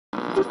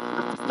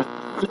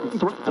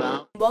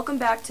Welcome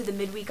back to the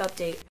Midweek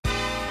Update.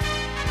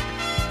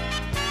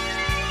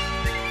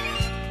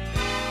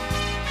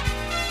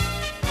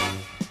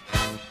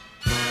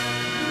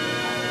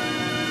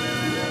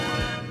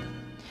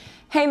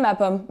 Hey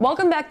Mepham,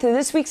 welcome back to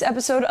this week's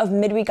episode of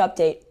Midweek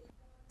Update.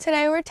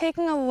 Today we're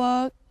taking a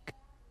look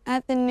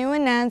at the new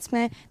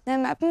announcement that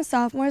Mepham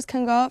sophomores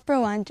can go out for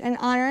lunch and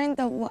honoring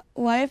the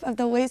wife of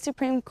the late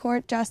Supreme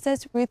Court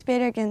Justice Ruth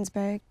Bader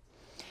Ginsberg.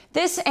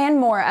 This and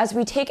more as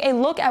we take a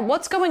look at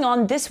what's going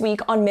on this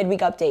week on Midweek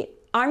Update.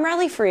 I'm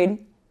Riley Freed.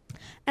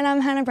 And I'm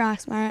Hannah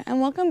Broxmeyer,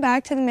 and welcome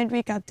back to the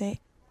Midweek Update,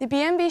 the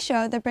BMB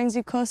show that brings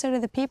you closer to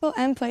the people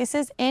and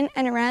places in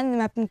and around the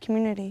Mepham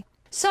community.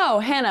 So,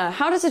 Hannah,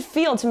 how does it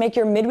feel to make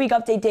your Midweek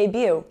Update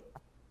debut?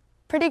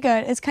 Pretty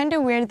good. It's kind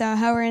of weird, though,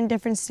 how we're in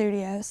different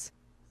studios.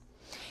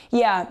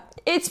 Yeah,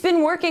 it's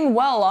been working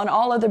well on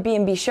all other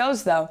B&B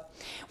shows, though.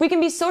 We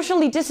can be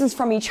socially distanced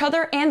from each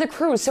other and the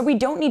crew, so we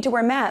don't need to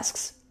wear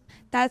masks.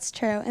 That's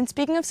true. And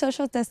speaking of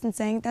social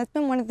distancing, that's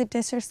been one of the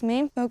district's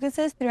main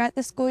focuses throughout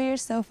the school year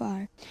so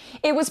far.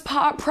 It was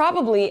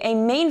probably a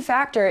main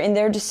factor in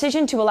their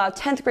decision to allow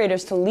 10th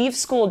graders to leave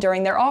school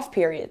during their off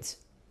periods.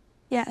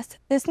 Yes,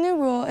 this new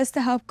rule is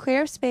to help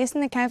clear up space in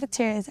the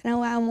cafeterias and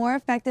allow more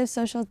effective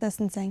social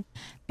distancing.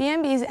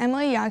 BMB's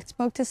Emily Yucht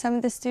spoke to some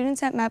of the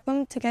students at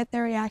Mepham to get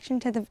their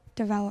reaction to the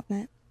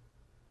development.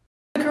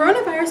 The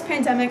coronavirus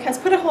pandemic has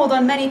put a hold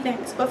on many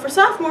things, but for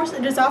sophomores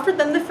it has offered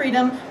them the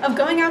freedom of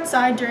going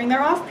outside during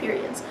their off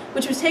periods,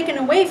 which was taken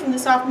away from the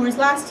sophomores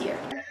last year.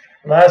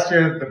 Last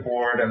year, the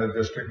board and the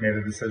district made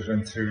a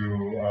decision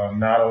to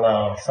not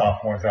allow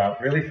sophomores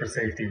out, really for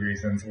safety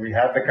reasons. We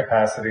have the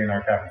capacity in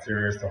our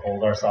cafeterias to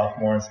hold our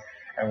sophomores,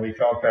 and we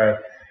felt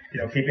that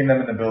keeping them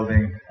in the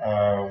building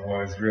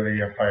was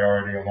really a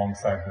priority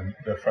alongside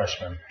the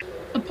freshmen.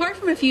 Apart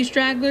from a few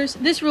stragglers,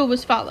 this rule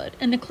was followed,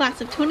 and the class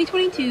of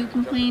 2022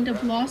 complained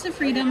of loss of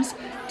freedoms,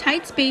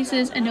 tight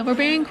spaces, and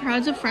overbearing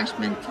crowds of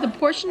freshmen for the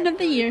portion of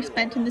the year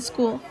spent in the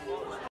school.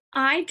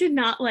 I did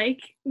not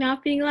like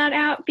not being allowed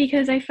out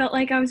because I felt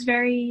like I was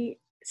very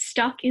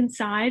stuck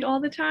inside all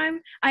the time.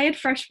 I had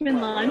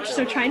freshman lunch,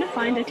 so trying to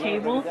find a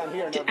table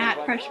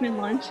at freshman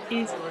lunch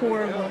is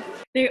horrible.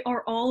 They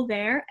are all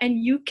there,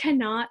 and you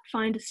cannot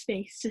find a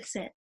space to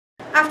sit.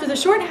 After the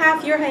short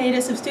half-year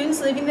hiatus of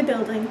students leaving the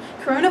building,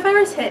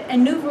 coronavirus hit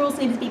and new rules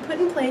needed to be put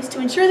in place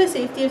to ensure the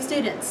safety of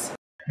students.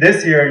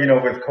 This year,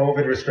 with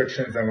COVID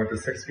restrictions and with the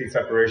 6 feet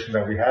separation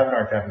that we have in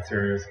our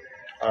cafeterias,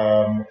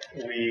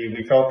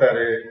 we felt that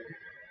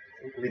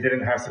we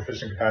didn't have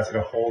sufficient capacity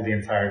to hold the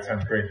entire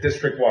 10th grade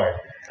district-wide.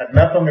 At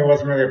Mepham, it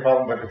wasn't really a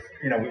problem, but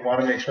we want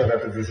to make sure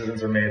that the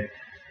decisions are made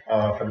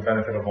for the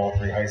benefit of all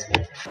 3 high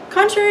schools.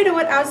 Contrary to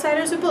what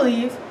outsiders would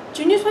believe,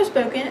 juniors have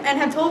spoken and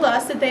have told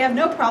us that they have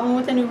no problem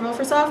with the new rule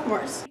for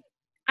sophomores.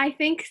 I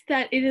think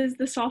that it is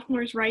the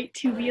sophomores' right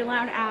to be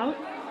allowed out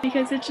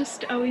because it's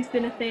just always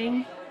been a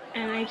thing,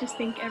 and I just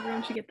think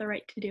everyone should get the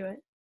right to do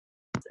it.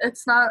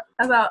 It's not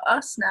about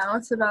us now,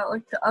 it's about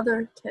the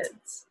other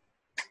kids.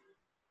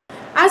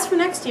 As for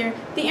next year,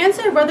 the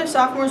answer of whether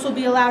sophomores will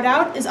be allowed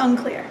out is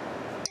unclear.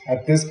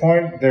 At this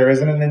point, there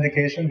isn't an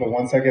indication, but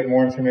once I get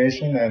more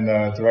information and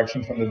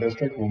direction from the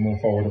district, we'll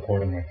move forward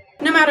accordingly.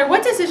 No matter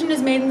what decision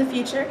is made in the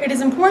future, it is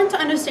important to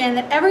understand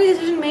that every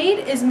decision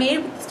made is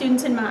made with the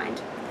students in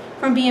mind.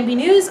 From BMB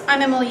News,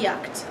 I'm Emily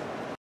Yucht.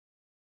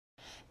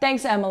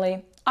 Thanks,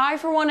 Emily. I,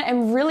 for one,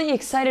 am really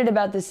excited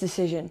about this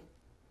decision.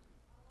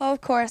 Well, of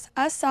course,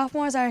 us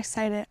sophomores are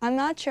excited. I'm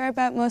not sure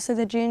about most of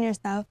the juniors,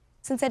 though,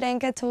 since they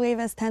didn't get to leave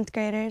as 10th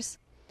graders.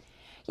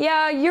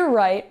 Yeah, you're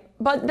right.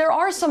 But there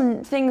are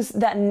some things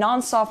that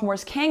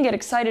non-sophomores can get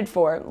excited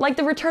for, like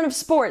the return of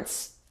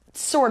sports,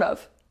 sort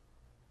of.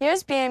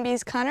 Here's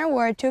BMB's Connor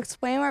Ward to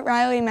explain what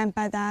Riley meant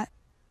by that.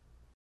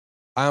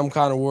 I'm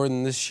Connor Ward,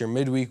 and this is your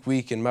midweek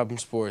week in Mepham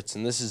sports,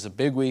 and this is a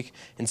big week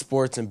in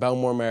sports in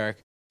Bellmore-Merrick,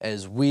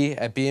 as we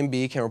at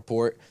BMB can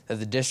report that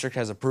the district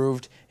has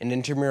approved an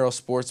intramural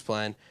sports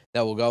plan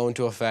that will go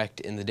into effect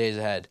in the days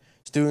ahead.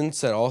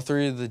 Students at all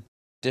 3 of the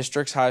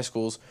district's high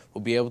schools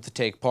will be able to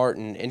take part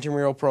in an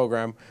intramural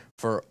program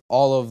for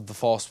all of the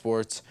fall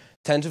sports,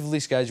 tentatively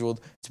scheduled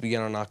to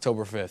begin on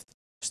October 5th.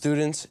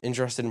 Students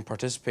interested in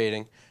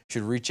participating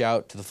should reach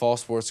out to the fall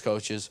sports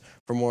coaches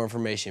for more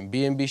information.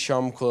 BMB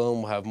Sean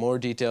McClellan will have more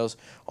details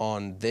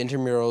on the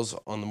intramurals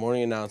on the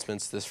morning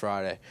announcements this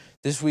Friday.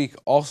 This week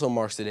also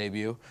marks the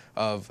debut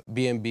of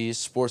BMB's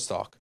Sports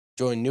Talk.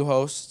 Join new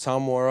hosts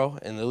Tom Morrow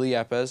and Lily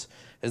Yepes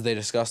as they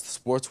discuss the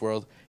sports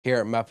world here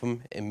at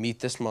Mepham and meet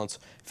this month's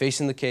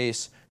Facing the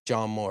Case,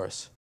 John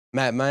Morris.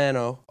 Matt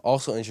Mano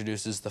also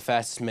introduces the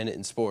fastest minute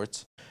in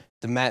sports,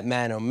 the Matt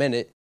Mano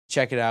Minute.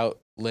 Check it out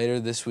later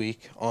this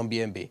week on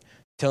BMB.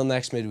 Till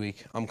next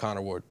midweek, I'm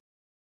Connor Ward.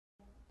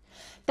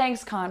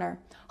 Thanks, Connor.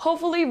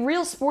 Hopefully,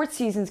 real sports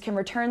seasons can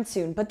return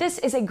soon, but this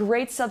is a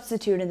great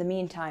substitute in the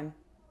meantime.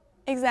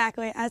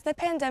 Exactly. As the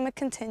pandemic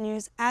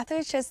continues,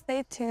 athletes should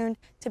stay tuned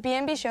to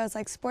BMB shows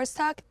like Sports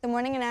Talk, the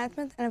morning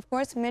announcements, and of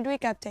course,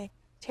 Midweek Update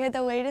to hear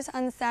the latest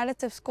on the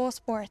status of school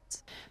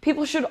sports.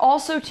 People should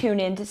also tune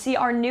in to see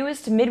our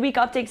newest midweek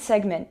update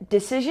segment,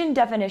 Decision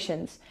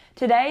Definitions.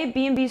 Today,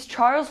 B&B's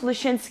Charles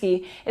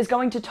Leschinski is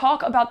going to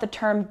talk about the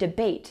term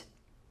debate.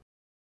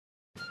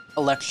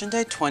 Election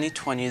Day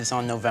 2020 is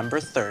on November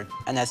 3rd,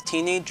 and as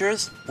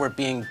teenagers, we're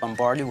being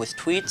bombarded with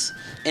tweets,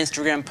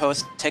 Instagram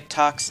posts,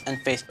 TikToks, and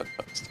Facebook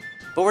posts.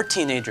 But we're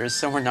teenagers,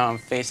 so we're not on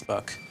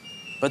Facebook.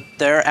 But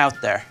they're out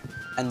there,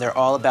 and they're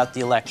all about the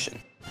election.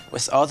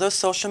 With all those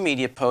social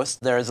media posts,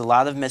 there is a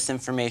lot of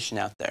misinformation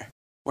out there.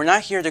 We're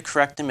not here to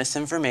correct the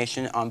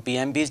misinformation on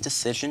B&B's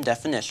decision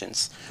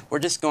definitions. We're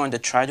just going to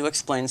try to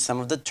explain some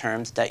of the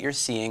terms that you're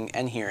seeing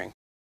and hearing.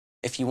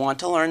 If you want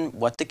to learn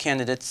what the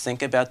candidates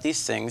think about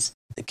these things,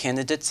 the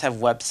candidates have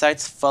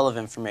websites full of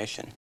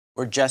information.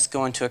 We're just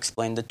going to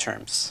explain the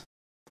terms.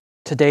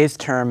 Today's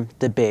term,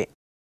 debate.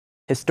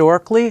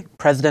 Historically,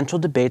 presidential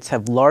debates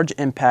have large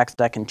impacts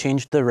that can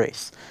change the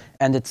race,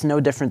 and it's no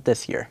different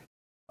this year.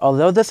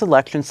 Although this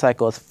election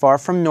cycle is far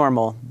from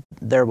normal,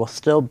 there will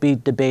still be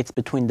debates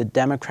between the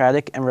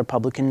Democratic and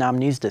Republican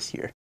nominees this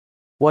year.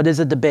 What is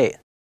a debate?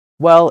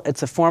 Well,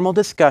 it's a formal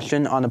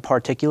discussion on a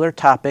particular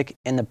topic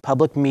in a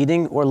public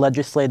meeting or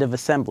legislative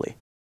assembly,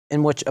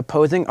 in which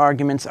opposing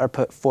arguments are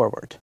put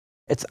forward.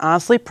 It's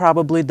honestly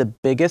probably the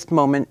biggest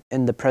moment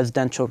in the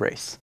presidential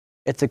race.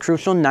 It's a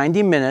crucial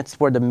 90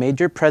 minutes where the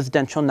major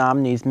presidential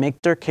nominees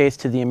make their case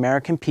to the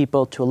American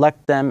people to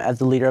elect them as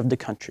the leader of the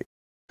country.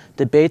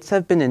 Debates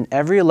have been in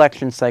every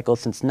election cycle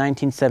since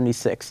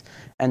 1976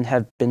 and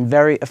have been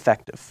very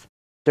effective.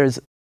 There's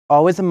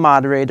always a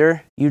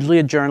moderator, usually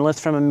a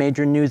journalist from a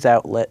major news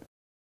outlet.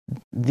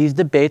 These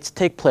debates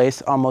take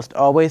place almost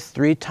always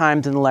 3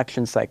 times an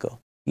election cycle,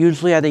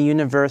 usually at a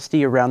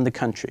university around the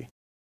country.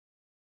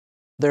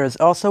 There is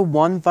also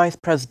one vice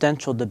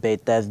presidential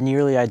debate that is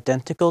nearly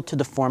identical to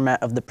the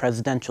format of the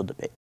presidential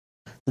debate.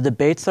 The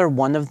debates are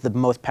one of the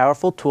most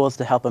powerful tools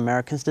to help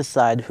Americans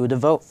decide who to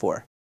vote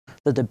for.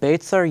 The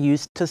debates are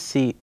used to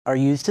see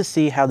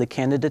how the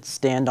candidates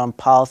stand on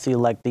policy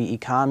like the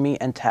economy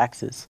and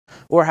taxes,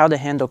 or how to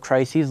handle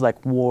crises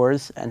like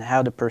wars and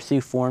how to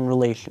pursue foreign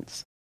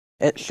relations.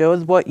 It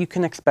shows what you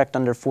can expect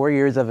under 4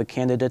 years of a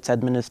candidate's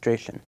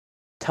administration.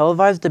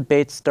 Televised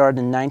debates started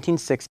in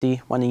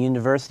 1960 when a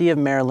University of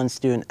Maryland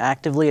student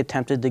actively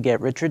attempted to get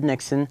Richard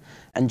Nixon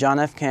and John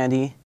F.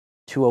 Kennedy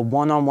to a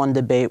one-on-one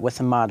debate with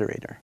a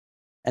moderator.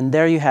 And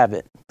there you have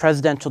it,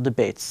 presidential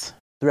debates.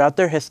 Throughout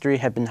their history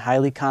have been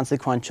highly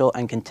consequential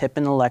and can tip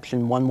an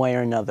election one way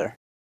or another.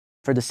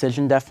 For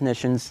Decision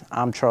Definitions,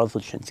 I'm Charles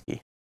Leschinski.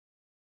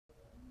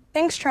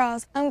 Thanks,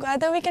 Charles. I'm glad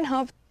that we can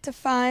help to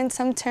find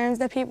some terms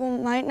that people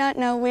might not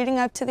know leading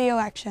up to the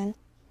election.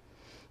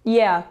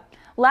 Yeah.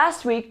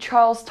 Last week,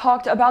 Charles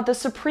talked about the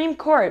Supreme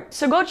Court,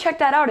 so go check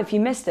that out if you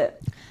missed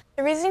it.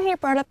 The reason he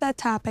brought up that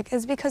topic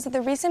is because of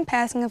the recent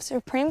passing of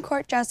Supreme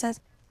Court Justice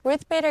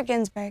Ruth Bader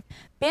Ginsberg.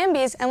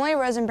 B&B's Emily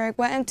Rosenberg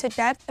went into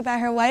depth about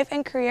her life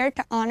and career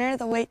to honor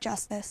the late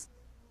justice.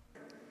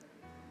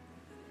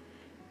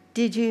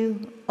 Did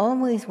you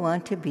always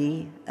want to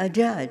be a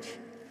judge,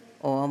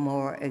 or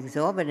more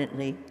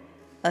exorbitantly,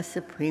 a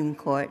Supreme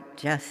Court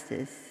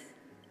justice?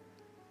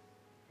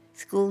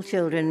 School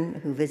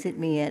children who visit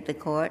me at the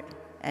court,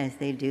 as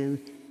they do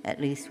at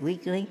least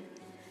weekly,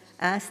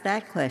 ask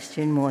that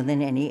question more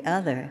than any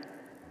other.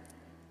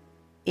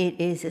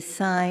 It is a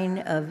sign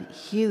of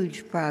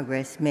huge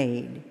progress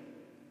made.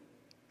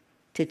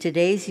 To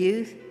today's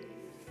youth,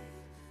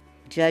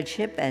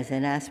 judgeship as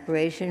an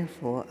aspiration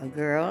for a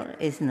girl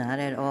is not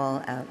at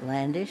all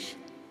outlandish.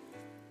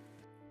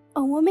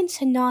 A woman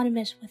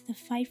synonymous with the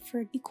fight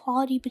for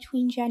equality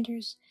between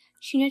genders,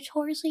 she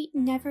notoriously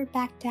never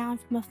backed down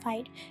from a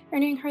fight,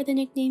 earning her the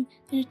nickname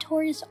the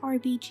Notorious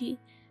RBG.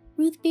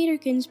 Ruth Bader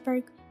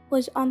Ginsberg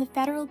was on the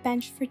federal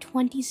bench for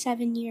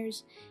 27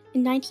 years.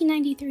 In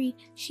 1993,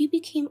 she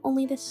became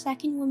only the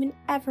second woman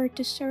ever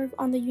to serve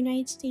on the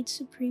United States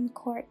Supreme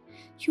Court.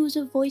 She was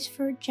a voice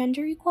for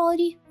gender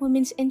equality,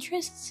 women's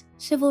interests,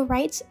 civil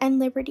rights, and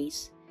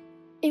liberties.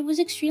 It was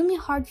extremely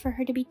hard for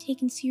her to be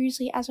taken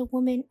seriously as a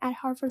woman at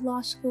Harvard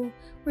Law School,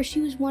 where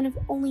she was one of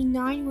only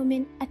 9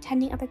 women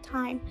attending at the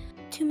time.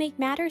 To make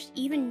matters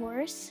even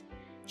worse,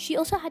 she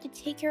also had to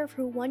take care of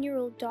her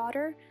 1-year-old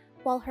daughter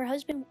while her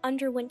husband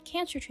underwent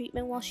cancer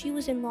treatment while she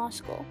was in law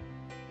school.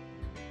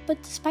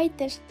 But despite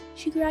this,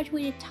 she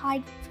graduated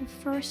tied for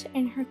first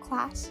in her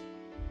class.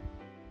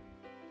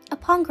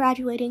 Upon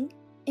graduating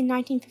in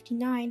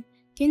 1959,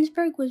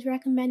 Ginsberg was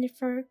recommended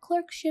for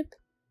clerkship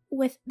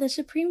with the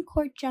Supreme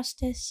Court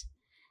Justice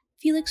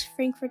Felix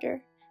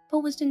Frankfurter, but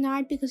was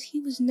denied because he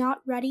was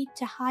not ready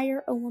to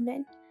hire a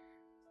woman.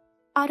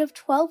 Out of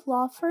 12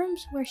 law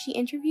firms where she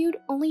interviewed,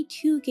 only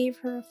 2 gave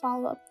her a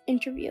follow-up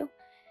interview.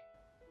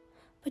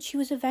 But she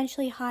was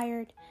eventually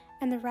hired,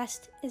 and the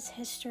rest is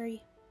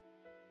history.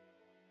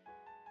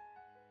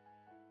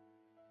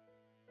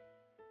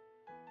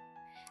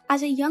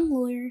 As a young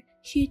lawyer,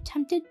 she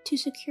attempted to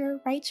secure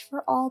rights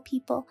for all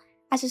people.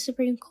 As a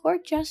Supreme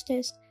Court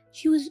justice,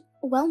 she was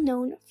well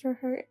known for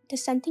her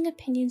dissenting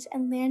opinions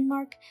and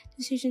landmark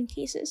decision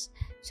cases,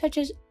 such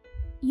as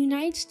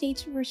United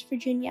States v.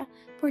 Virginia,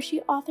 where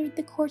she authored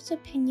the court's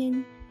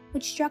opinion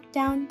which struck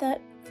down the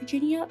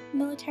Virginia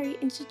Military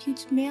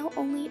Institute's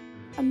male-only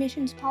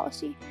admissions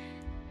policy.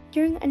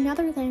 During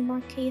another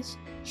landmark case,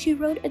 she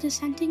wrote a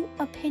dissenting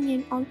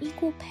opinion on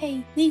equal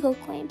pay legal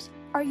claims,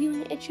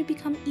 arguing it should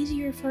become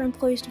easier for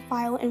employees to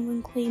file and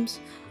win claims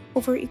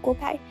over equal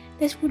pay.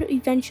 This would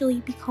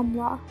eventually become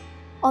law.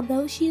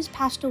 Although she has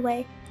passed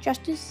away,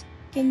 Justice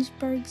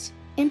Ginsberg's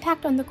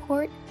impact on the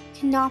court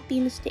cannot be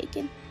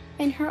mistaken.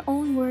 In her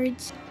own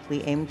words,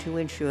 "We aim to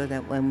ensure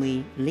that when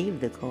we leave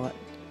the court,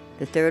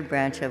 the third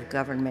branch of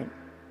government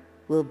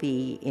will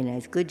be in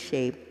as good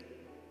shape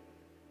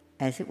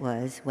as it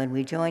was when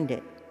we joined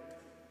it."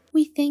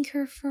 We thank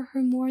her for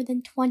her more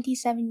than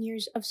 27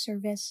 years of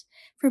service.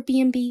 For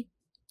B&B,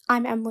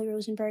 I'm Emily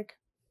Rosenberg.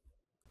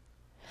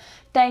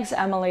 Thanks,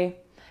 Emily.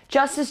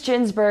 Justice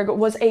Ginsberg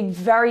was a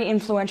very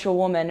influential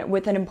woman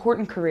with an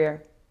important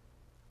career.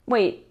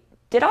 Wait,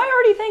 did I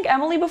already thank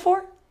Emily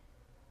before?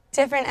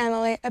 Different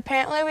Emily.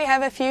 Apparently we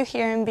have a few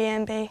here in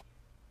B&B.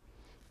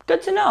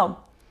 Good to know.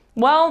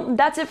 Well,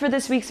 that's it for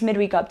this week's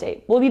Midweek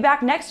Update. We'll be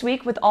back next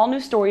week with all new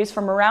stories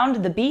from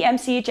around the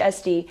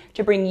BMCHSD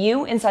to bring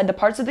you inside the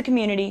parts of the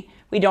community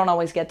we don't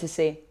always get to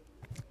see.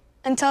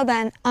 Until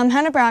then, I'm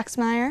Hannah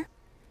Broxmeyer.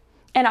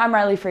 And I'm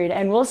Riley Freed,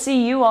 and we'll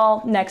see you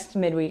all next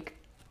midweek.